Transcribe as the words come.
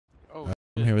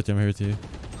I'm here with you. I'm here with you.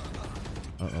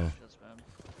 Uh-oh.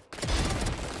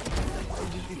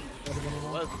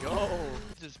 Let's go.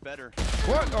 This is better.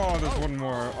 What? Oh, there's one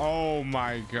more. Oh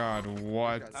my god,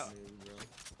 what?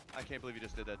 I can't believe you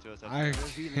just did that to us. I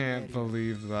can't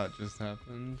believe that just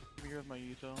happened. Come here with my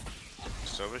ethos.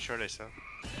 So over short, I saw.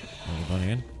 Oh, going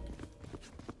in.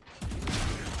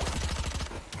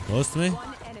 Close to me.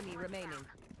 One enemy remaining.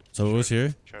 So it was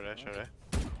here. Short A.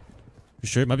 You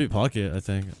sure? It might be pocket, I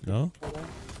think. No?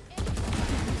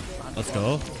 Let's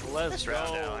go. Let's go.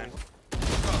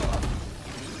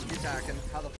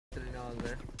 How the f did he know I was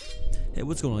there? Hey,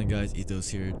 what's going on, guys? Ethos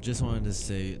here. Just wanted to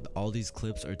say all these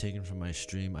clips are taken from my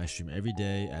stream. I stream every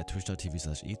day at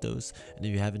twitch.tv/ethos. And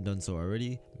if you haven't done so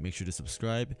already, make sure to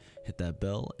subscribe, hit that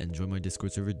bell, and join my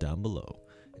Discord server down below.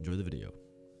 Enjoy the video.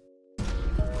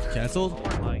 Cancelled?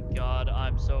 Oh my god,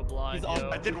 I'm so blind, yo.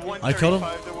 I did 135 I killed him.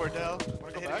 to Wardell.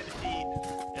 Wanna go back?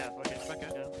 Yeah, fucking back in.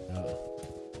 Yeah.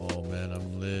 Oh man,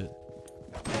 I'm lit.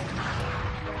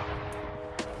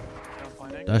 I'm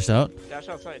finding. Dashed out? Dash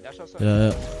outside, dash outside.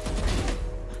 Yeah.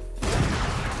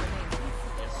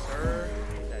 Yes, sir.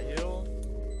 That heal.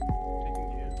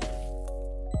 Taking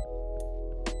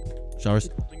you. Showers.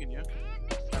 Taking you.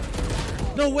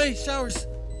 No way, showers.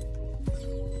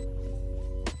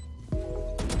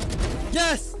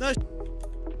 Yes! Nice.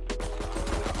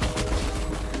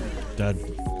 Dead.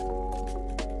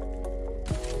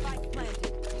 Spike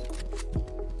planted.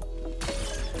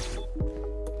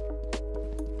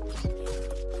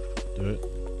 Do it.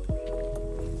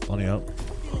 Running out.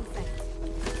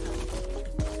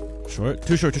 Short.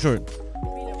 Too short, too short.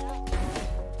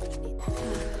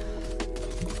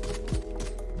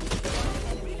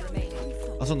 Enemy remaining.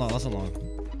 Last one long, last one long.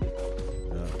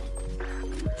 Yeah.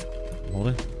 I'm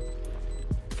holding.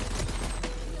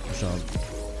 Good job.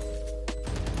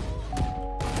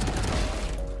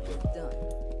 Done.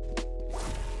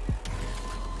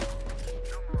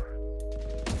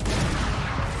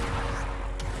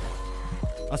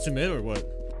 That's too mid or what?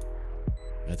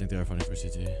 Yeah, I think they are fighting for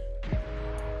CT.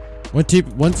 One deep,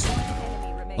 once.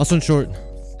 Enemy remaining. Last one short.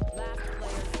 Last player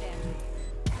standing.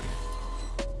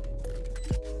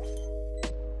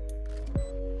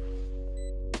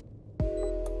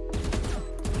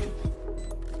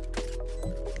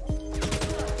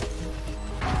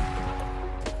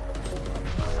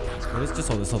 Let's just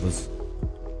hold this, hold this.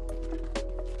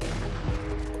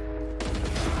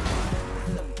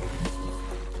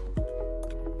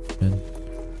 Man.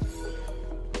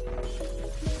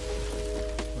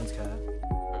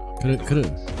 Could it?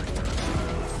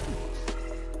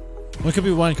 One could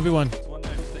be one, could be one. One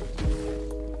next thing.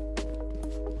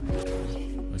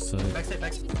 Nice side.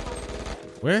 Backside.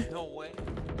 Where? No way.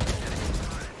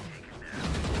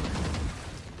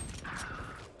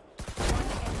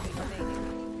 Enemy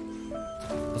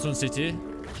remaining. This one's CT? Yeah.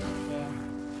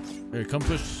 Here, come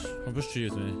push G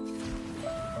with me.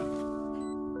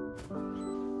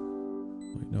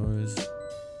 White noise.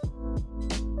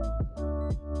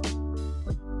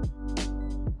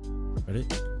 Ready?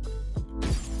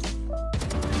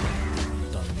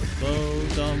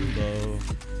 Dumbo.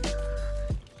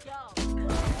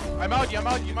 I'm out,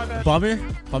 you my bad. Bomb here?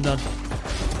 Bomb down.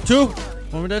 Two!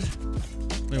 One more dead.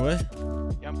 Wait, what?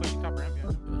 Yeah, I'm pushing top ramp,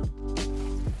 yeah.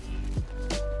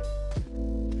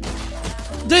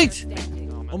 Dinked!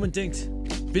 Standing. Omen dinked.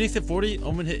 Phoenix hit 40,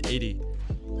 Omen hit 80.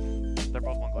 They're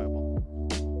both one global.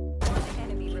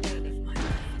 Enemy remaining.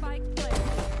 Spike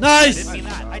planted. Nice!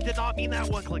 I did not mean that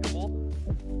one clickable.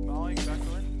 Falling back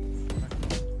away.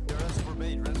 Rest for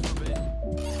bait.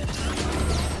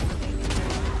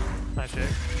 Nice shit.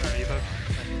 Alright, you folks.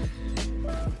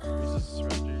 This is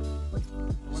resting.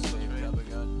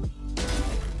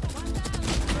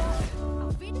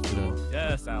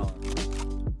 Yes, Alan.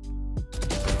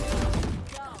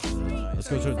 Let's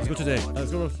go today.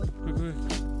 Let's go. Quick.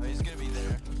 Oh, he's gonna be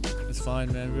there. It's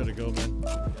fine, man. We gotta go, man.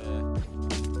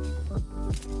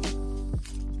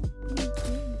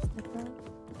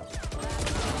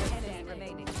 Enemy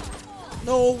remaining.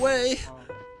 No way!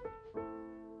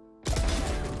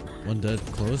 One dead,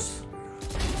 close.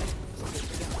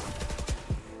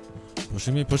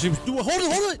 Pushing me. Do it,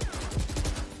 hold it!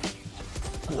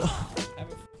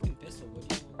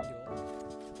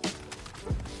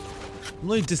 I'm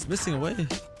only dismissing away.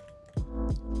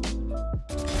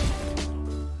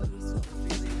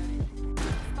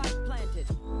 Spike planted.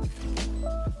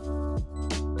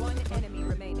 One enemy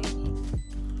remaining.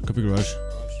 Could be garage.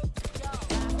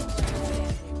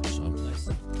 Last player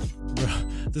standing. Bro,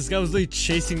 this guy was literally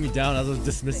chasing me down as I was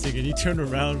dismissing and he turned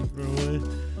around and ran away.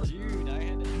 Dude, I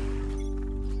had it.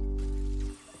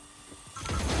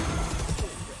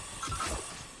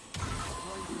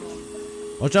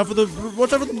 Watch out for the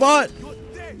bot.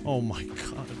 Oh my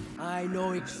god. I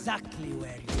know exactly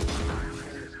where you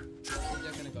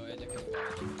They're gonna go. They're gonna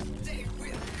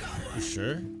go. You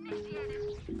sure?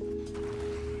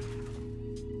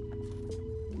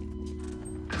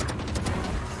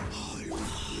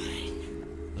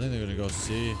 I think they're gonna go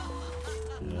C.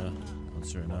 Yeah, I'm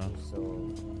sure now.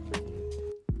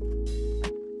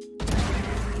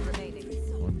 Remaining.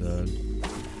 One dead.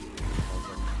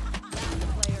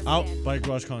 Player Out standing. by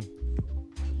Garage Con.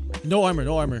 No armor,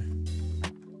 no armor.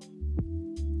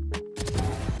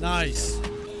 Nice.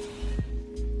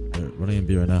 They're running in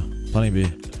B right now. Planning B.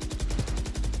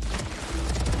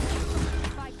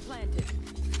 Spike planted.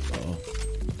 Uh-oh.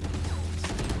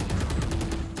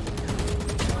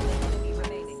 Enemy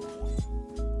remaining.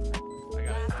 I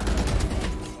got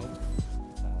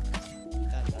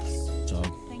it. Job.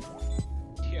 Thank you.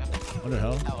 Yeah. What the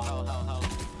hell? How?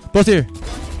 Both here.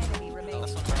 Enemy remaining.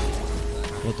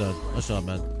 Both dead. Nice job,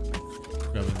 man.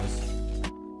 Grabbing this.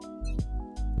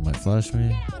 It might flash me.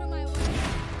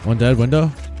 One dead.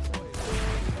 Window.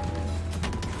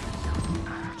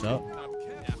 Job.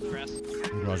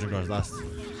 Garage last.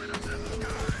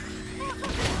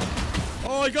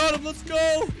 Oh, I got him. Let's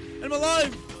go. And I'm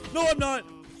alive. No, I'm not.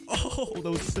 Oh, that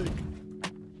was sick.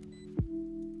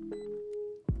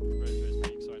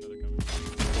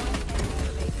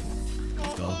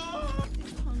 Go.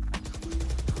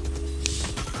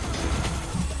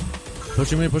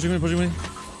 Pushing me.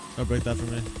 Don't break that for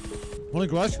me. Only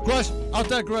garage. Out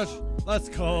that garage. Let's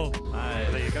go.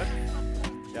 There you go.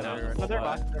 Yeah, No, they're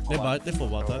they're bot. They full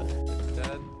bought that.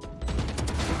 Dead.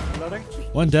 Loading.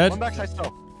 One dead. One backside still.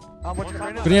 What's your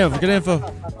Good info.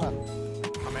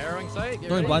 I'm arrowing sight. Get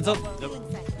Going ready. blinds up.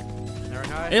 Arrowing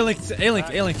high. A-Link.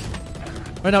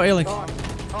 Right now, A-Link. Gong.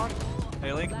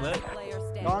 A-Link lit. Last player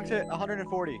standing. Gong's hit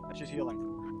 140. That's just healing.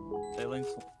 A-Link.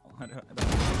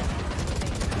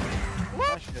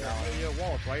 Flash it out. Yo,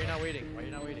 Walt, why are you not waiting?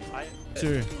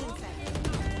 Two.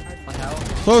 On how?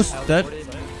 Close. Dead. I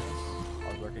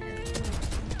was working here.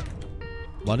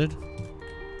 Blinded.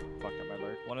 Fucked up my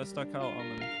lurk. One is stuck out on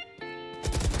them.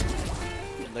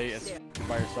 Late is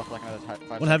by yourself like another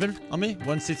 5. One heaven on me.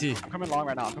 One CT. I'm coming long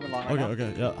right now.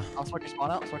 Okay, yeah. I'll smoke your spawn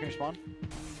out. Smoking your spawn.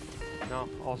 No,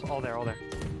 all there.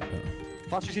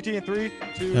 Flash your CT in 3,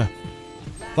 2. Yeah.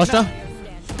 Flash down. Player standing.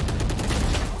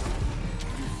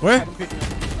 Where? Haven't peeked.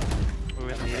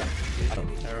 Move in the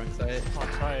Arrowing sight. on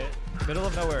site. Middle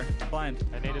of nowhere. Blind.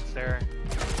 I naded stair.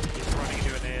 He's running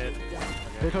into a nade.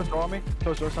 They close door on me.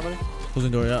 Close door somebody.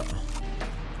 Closing door, yeah.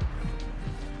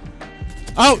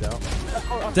 Out!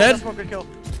 Dead? Smoke, good kill.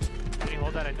 Can you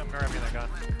hold that? I'm grabbing that gun.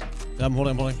 Yeah, I'm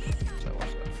holding. There,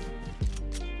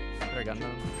 gun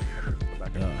mode.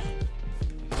 Yeah.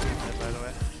 By the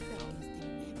way.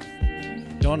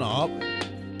 Don't up.